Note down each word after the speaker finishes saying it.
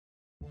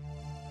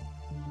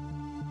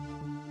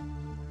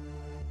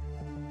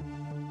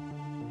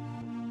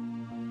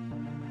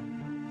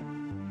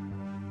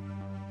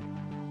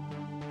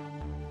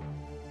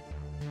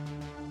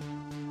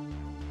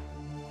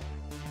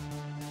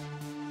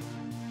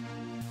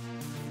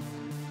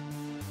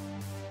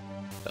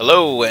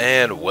Hello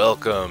and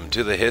welcome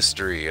to the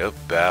history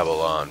of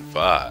Babylon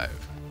 5.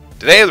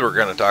 Today we're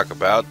going to talk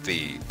about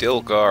the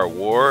Dilgar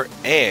War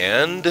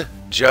and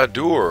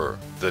Jha'Dur,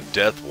 the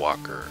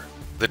Deathwalker.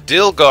 The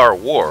Dilgar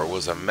War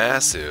was a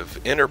massive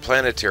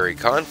interplanetary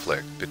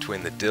conflict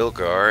between the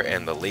Dilgar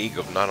and the League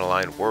of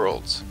Non-Aligned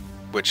Worlds,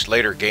 which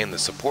later gained the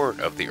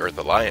support of the Earth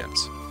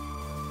Alliance.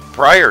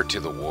 Prior to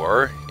the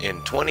war,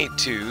 in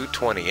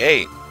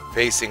 2228,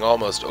 facing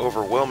almost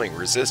overwhelming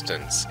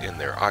resistance in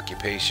their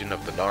occupation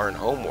of the Narn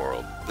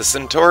homeworld, the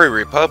Centauri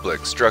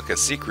Republic struck a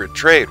secret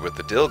trade with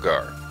the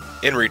Dilgar.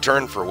 In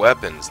return for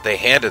weapons, they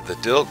handed the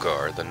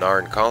Dilgar the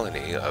Narn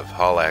colony of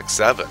Hilak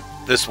VII.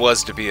 This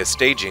was to be a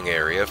staging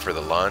area for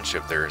the launch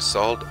of their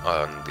assault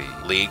on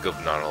the League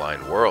of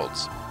Non-Aligned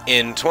Worlds.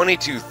 In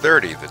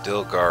 2230, the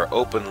Dilgar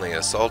openly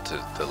assaulted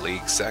the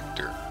League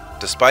sector.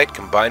 Despite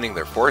combining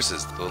their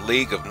forces, the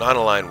League of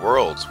Non-Aligned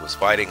Worlds was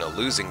fighting a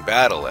losing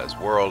battle as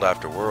world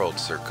after world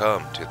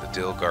succumbed to the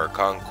Dilgar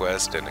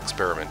conquest and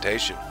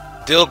experimentation.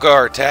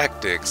 Dilgar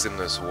tactics in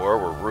this war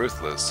were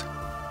ruthless,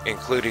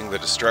 including the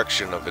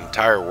destruction of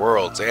entire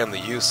worlds and the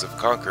use of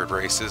conquered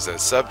races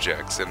as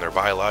subjects in their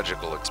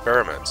biological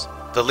experiments.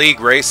 The League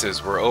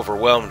races were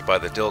overwhelmed by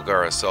the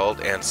Dilgar assault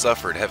and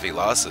suffered heavy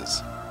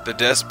losses. The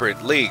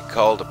desperate League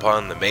called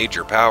upon the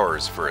major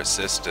powers for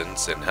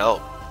assistance and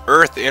help.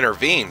 Earth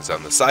intervenes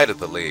on the side of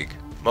the League,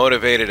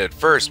 motivated at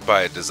first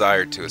by a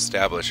desire to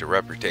establish a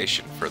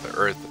reputation for the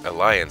Earth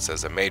Alliance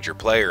as a major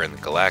player in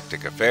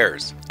galactic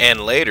affairs, and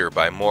later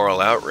by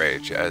moral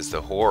outrage as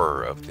the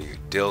horror of the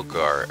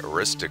Dilgar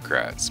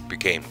aristocrats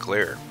became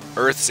clear.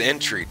 Earth's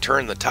entry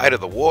turned the tide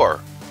of the war,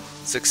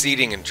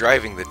 succeeding in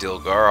driving the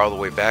Dilgar all the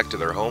way back to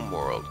their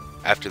homeworld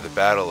after the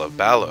Battle of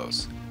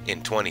Balos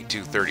in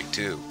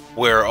 2232.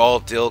 Where all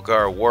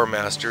Dilgar war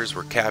masters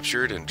were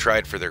captured and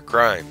tried for their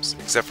crimes,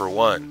 except for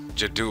one,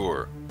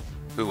 Jha'Dur,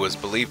 who was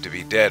believed to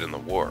be dead in the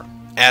war.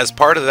 As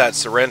part of that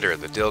surrender,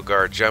 the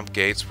Dilgar jump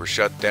gates were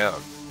shut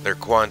down. Their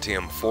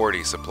Quantium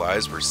 40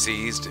 supplies were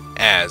seized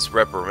as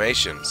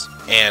reparations,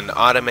 and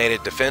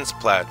automated defense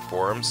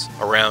platforms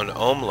around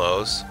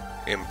Omlos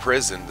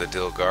imprisoned the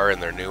Dilgar in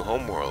their new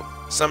homeworld.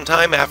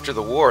 Sometime after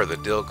the war, the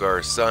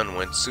Dilgar sun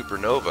went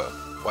supernova,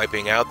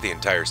 wiping out the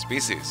entire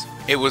species.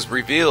 It was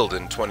revealed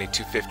in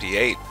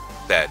 2258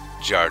 that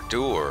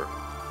Jha'Dur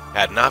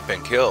had not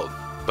been killed,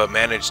 but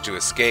managed to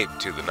escape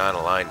to the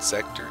non-aligned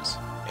sectors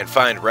and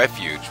find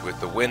refuge with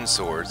the wind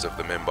swords of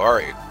the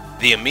Minbari.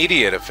 The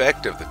immediate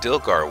effect of the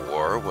Dilgar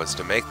War was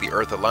to make the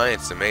Earth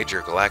Alliance a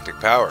major galactic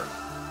power.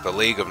 The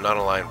League of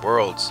Non-Aligned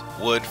Worlds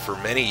would for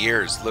many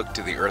years look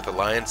to the Earth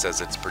Alliance as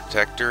its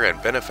protector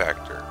and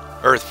benefactor.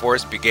 Earth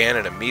Force began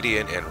an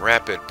immediate and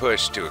rapid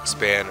push to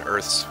expand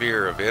Earth's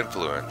sphere of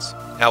influence.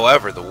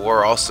 However, the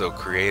war also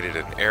created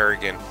an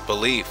arrogant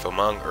belief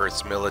among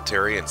Earth's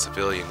military and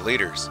civilian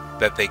leaders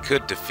that they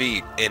could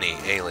defeat any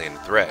alien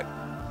threat.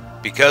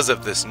 Because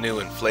of this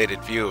new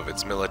inflated view of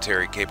its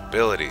military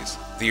capabilities,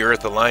 the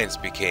Earth Alliance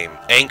became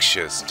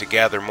anxious to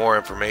gather more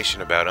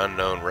information about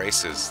unknown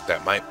races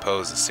that might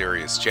pose a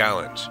serious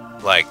challenge,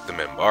 like the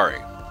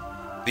Minbari.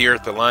 The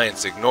Earth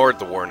Alliance ignored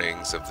the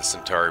warnings of the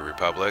Centauri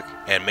Republic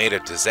and made a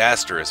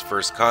disastrous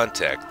first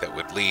contact that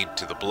would lead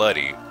to the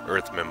bloody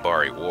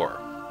Earth-Minbari War.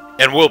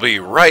 And we'll be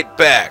right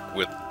back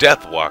with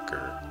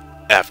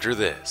Deathwalker after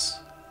this.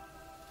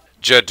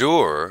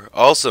 Jha'Dur,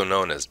 also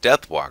known as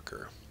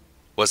Deathwalker,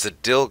 was a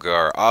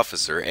Dilgar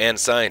officer and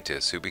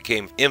scientist who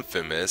became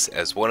infamous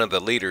as one of the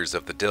leaders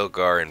of the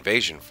Dilgar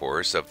invasion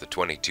force of the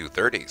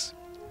 2230s.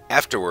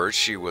 Afterwards,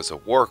 she was a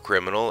war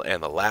criminal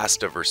and the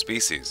last of her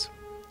species.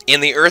 In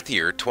the Earth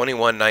year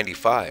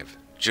 2195,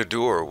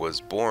 Jha'Dur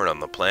was born on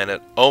the planet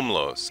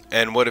Omlos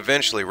and would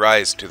eventually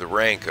rise to the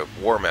rank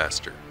of War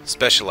Master,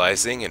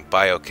 specializing in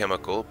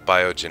biochemical,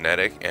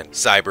 biogenetic, and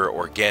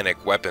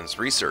cyber-organic weapons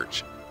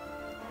research.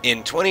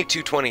 In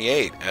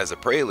 2228, as a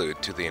prelude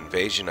to the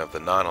invasion of the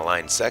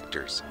non-aligned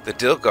sectors, the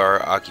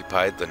Dilgar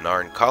occupied the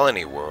Narn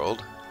colony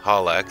world,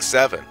 Hilak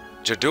VII.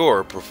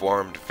 Jha'Dur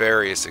performed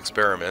various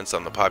experiments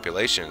on the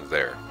populations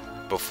there,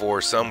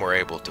 before some were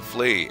able to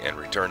flee and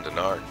return to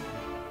Narn.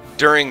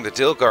 During the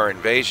Dilgar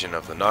invasion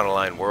of the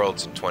non-aligned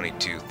worlds in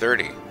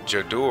 2230,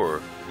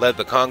 Jha'Dur led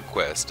the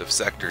conquest of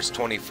sectors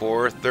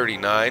 24,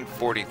 39,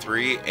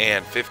 43,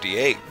 and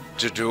 58.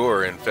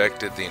 Jha'Dur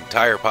infected the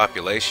entire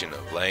population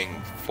of Lang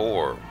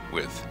 4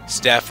 with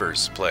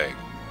Staffer's plague,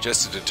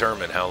 just to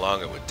determine how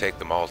long it would take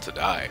them all to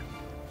die.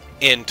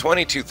 In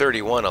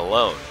 2231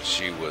 alone,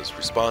 she was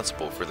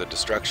responsible for the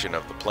destruction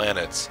of the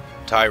planets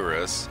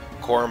Tyrus,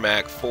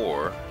 Cormac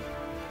 4,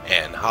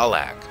 and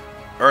Hilak,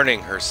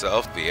 earning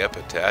herself the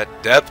epithet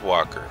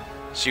Deathwalker.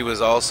 She was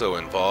also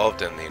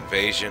involved in the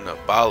invasion of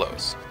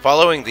Balos.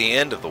 Following the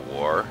end of the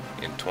war,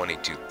 in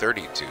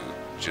 2232,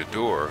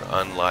 Jha'Dur,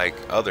 unlike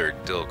other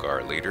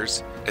Dilgar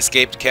leaders,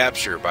 escaped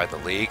capture by the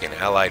League and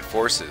Allied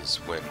forces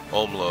when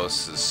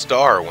Omlos'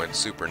 star went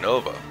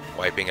supernova,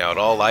 wiping out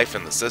all life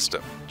in the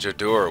system.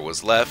 Jha'Dur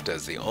was left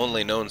as the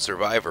only known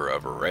survivor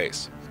of her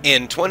race.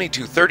 In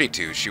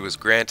 2232, she was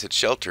granted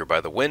shelter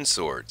by the Wind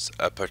Swords,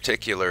 a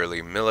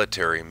particularly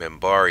military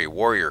Minbari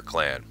warrior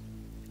clan.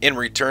 In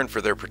return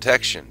for their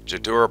protection,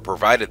 Jha'Dur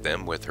provided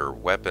them with her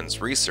weapons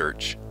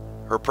research.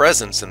 Her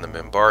presence in the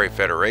Minbari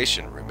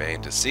Federation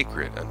remained a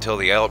secret until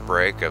the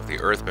outbreak of the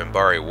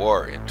Earth-Minbari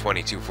War in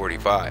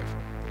 2245,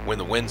 when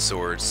the Wind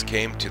Swords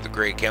came to the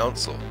Great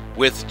Council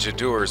with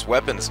Jha'Dur's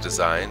weapons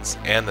designs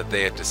and that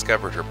they had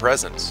discovered her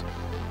presence.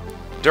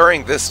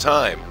 During this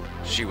time,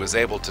 she was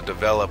able to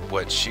develop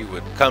what she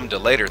would come to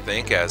later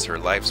think as her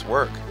life's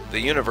work, the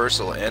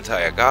Universal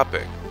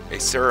Anti-Agapic, a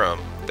serum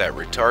that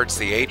retards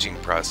the aging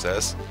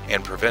process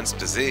and prevents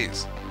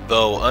disease.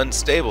 Though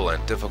unstable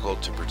and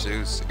difficult to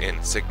produce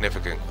in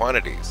significant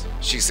quantities,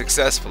 she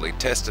successfully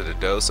tested a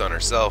dose on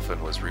herself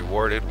and was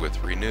rewarded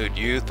with renewed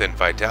youth and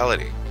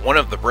vitality. One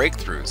of the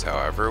breakthroughs,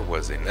 however,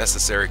 was a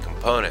necessary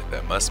component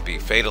that must be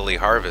fatally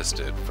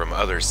harvested from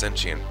other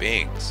sentient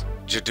beings.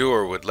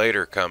 Jha'Dur would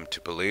later come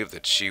to believe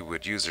that she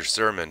would use her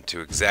sermon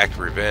to exact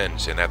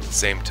revenge and at the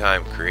same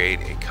time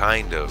create a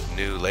kind of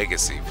new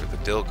legacy for the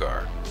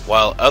Dilgar.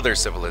 While other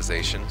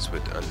civilizations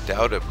would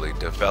undoubtedly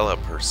develop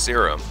her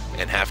serum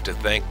and have to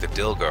thank the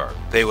Dilgar,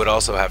 they would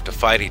also have to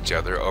fight each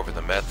other over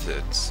the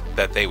methods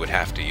that they would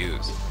have to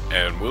use.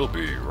 And we'll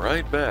be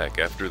right back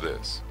after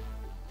this.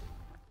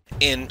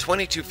 In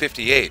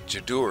 2258,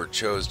 Jha'Dur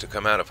chose to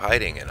come out of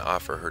hiding and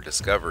offer her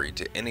discovery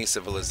to any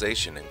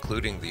civilization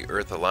including the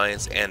Earth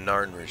Alliance and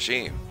Narn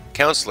regime.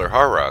 Counselor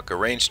Harrock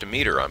arranged to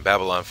meet her on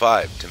Babylon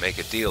 5 to make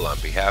a deal on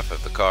behalf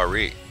of the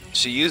Kari.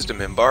 She used a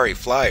Minbari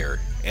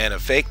flyer and a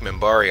fake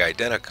Minbari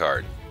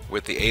identicard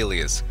with the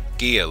alias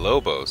Gia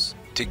Lobos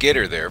to get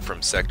her there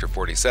from Sector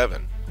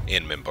 47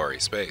 in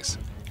Minbari space.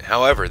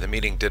 However, the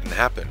meeting didn't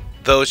happen,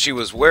 though she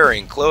was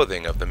wearing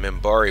clothing of the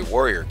Minbari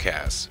warrior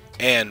caste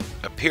and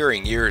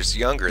appearing years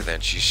younger than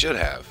she should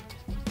have.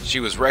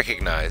 She was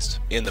recognized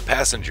in the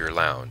passenger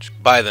lounge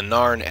by the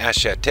Narn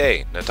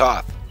Ashate,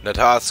 Natoth.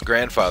 Natoth's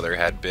grandfather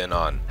had been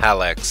on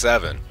Hilak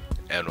VII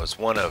and was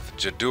one of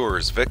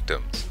Jha'Dur's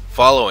victims.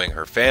 Following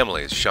her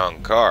family's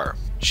Shankar,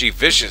 she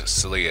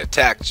viciously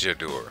attacked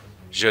Jha'Dur.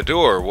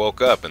 Jha'Dur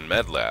woke up in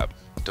MedLab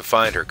to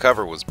find her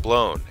cover was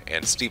blown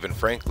and Stephen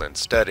Franklin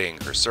studying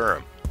her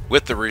serum.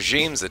 With the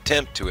regime's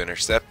attempt to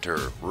intercept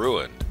her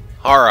ruined,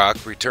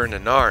 Harrock returned to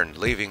Narn,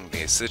 leaving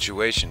the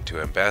situation to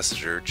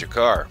Ambassador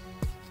Jakar.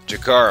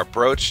 Jakar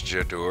approached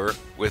Jha'Dur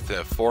with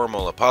a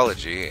formal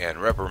apology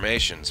and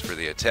reprimands for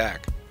the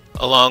attack,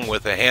 along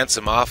with a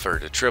handsome offer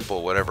to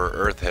triple whatever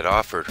Earth had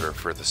offered her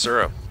for the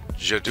serum.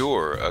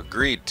 Jha'Dur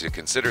agreed to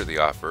consider the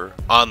offer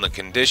on the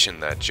condition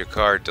that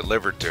Jakar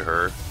delivered to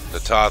her the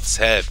Thoth's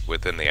head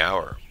within the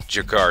hour.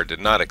 Jakar did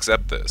not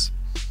accept this.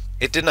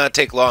 It did not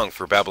take long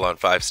for Babylon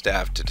 5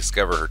 staff to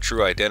discover her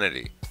true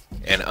identity,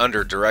 and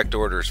under direct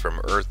orders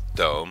from Earth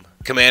Dome,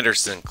 Commander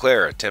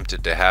Sinclair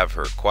attempted to have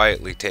her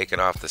quietly taken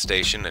off the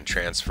station and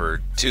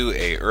transferred to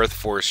a Earth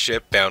Force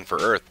ship bound for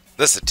Earth.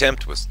 This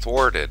attempt was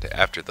thwarted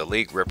after the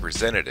League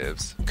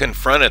representatives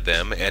confronted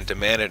them and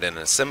demanded an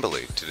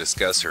assembly to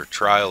discuss her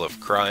trial of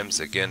crimes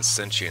against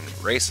sentient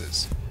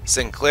races.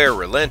 Sinclair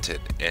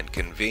relented and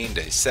convened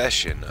a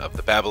session of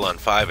the Babylon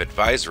 5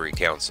 Advisory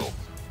Council.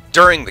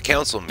 During the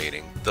council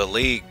meeting, the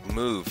League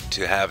moved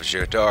to have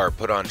Jha'Dur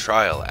put on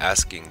trial,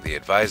 asking the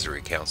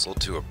Advisory Council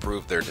to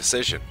approve their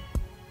decision.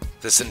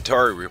 The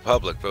Centauri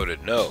Republic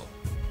voted no,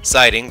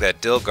 citing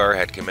that Dilgar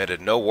had committed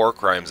no war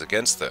crimes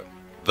against them,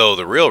 though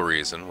the real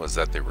reason was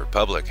that the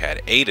Republic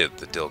had aided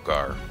the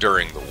Dilgar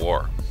during the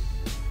war.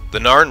 The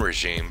Narn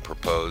regime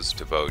proposed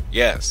to vote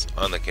yes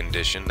on the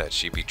condition that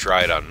she be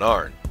tried on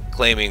Narn,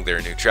 claiming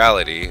their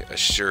neutrality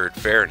assured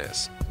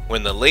fairness.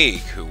 When the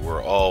League, who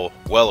were all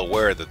well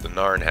aware that the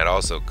Narn had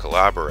also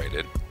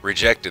collaborated,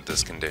 rejected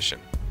this condition,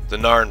 the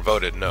Narn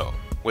voted no.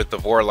 With the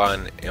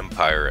Vorlon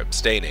Empire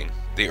abstaining,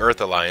 the Earth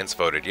Alliance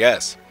voted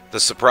yes. The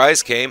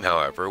surprise came,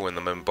 however, when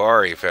the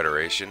Minbari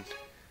Federation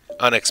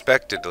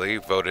unexpectedly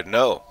voted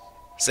no,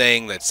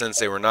 saying that since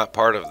they were not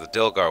part of the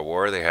Dilgar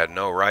War, they had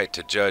no right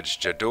to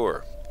judge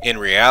Jha'Dur. In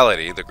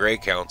reality, the Grey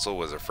Council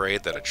was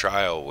afraid that a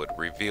trial would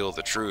reveal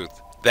the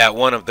truth that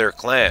one of their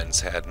clans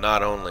had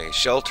not only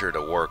sheltered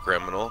a war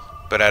criminal,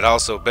 but had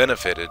also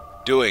benefited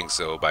doing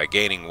so by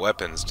gaining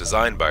weapons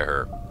designed by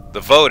her.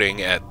 The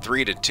voting at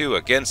 3-2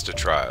 against a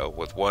trial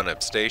with one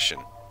abstention,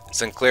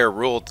 Sinclair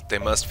ruled that they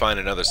must find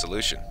another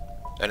solution.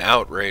 An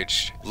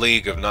outraged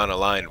League of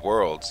Non-Aligned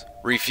Worlds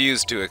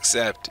refused to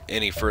accept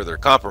any further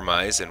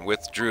compromise and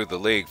withdrew the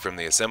League from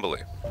the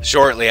assembly.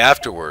 Shortly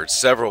afterwards,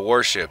 several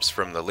warships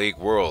from the League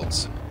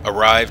worlds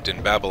arrived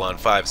in Babylon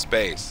 5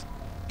 space,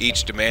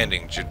 each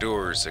demanding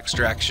Jha'Dur's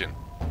extraction.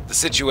 The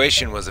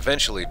situation was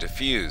eventually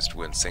diffused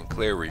when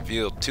Sinclair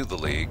revealed to the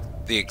League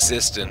the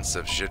existence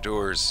of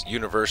Jha'Dur's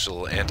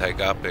universal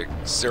anti-Gothic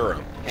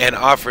serum and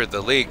offered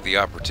the League the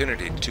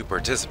opportunity to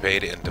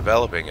participate in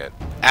developing it,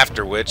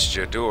 after which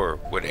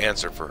Jha'Dur would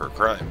answer for her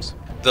crimes.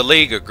 The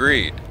League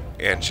agreed,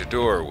 and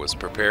Jha'Dur was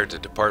prepared to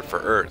depart for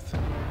Earth,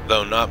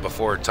 though not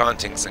before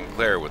taunting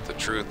Sinclair with the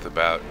truth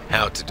about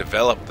how to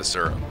develop the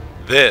serum.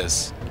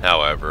 This,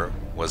 however,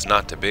 was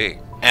not to be,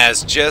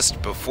 as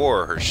just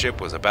before her ship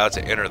was about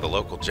to enter the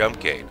local jump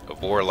gate, a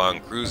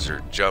Vorlon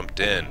cruiser jumped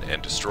in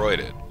and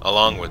destroyed it,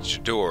 along with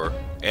Jha'Dur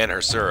and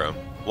her serum,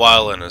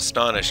 while an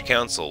astonished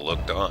council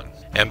looked on.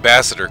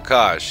 Ambassador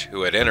Kosh,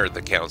 who had entered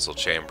the council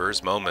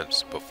chambers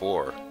moments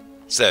before,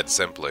 said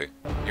simply,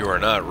 "You are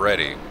not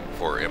ready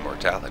for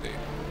immortality."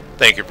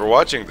 Thank you for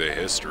watching the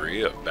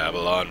history of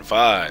Babylon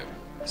 5.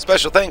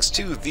 Special thanks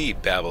to the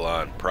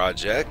Babylon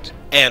Project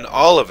and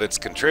all of its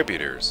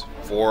contributors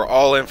for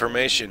all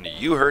information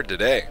you heard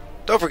today.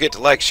 Don't forget to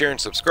like, share, and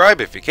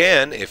subscribe if you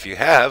can. If you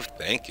have,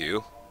 thank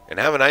you. And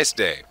have a nice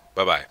day.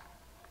 Bye-bye.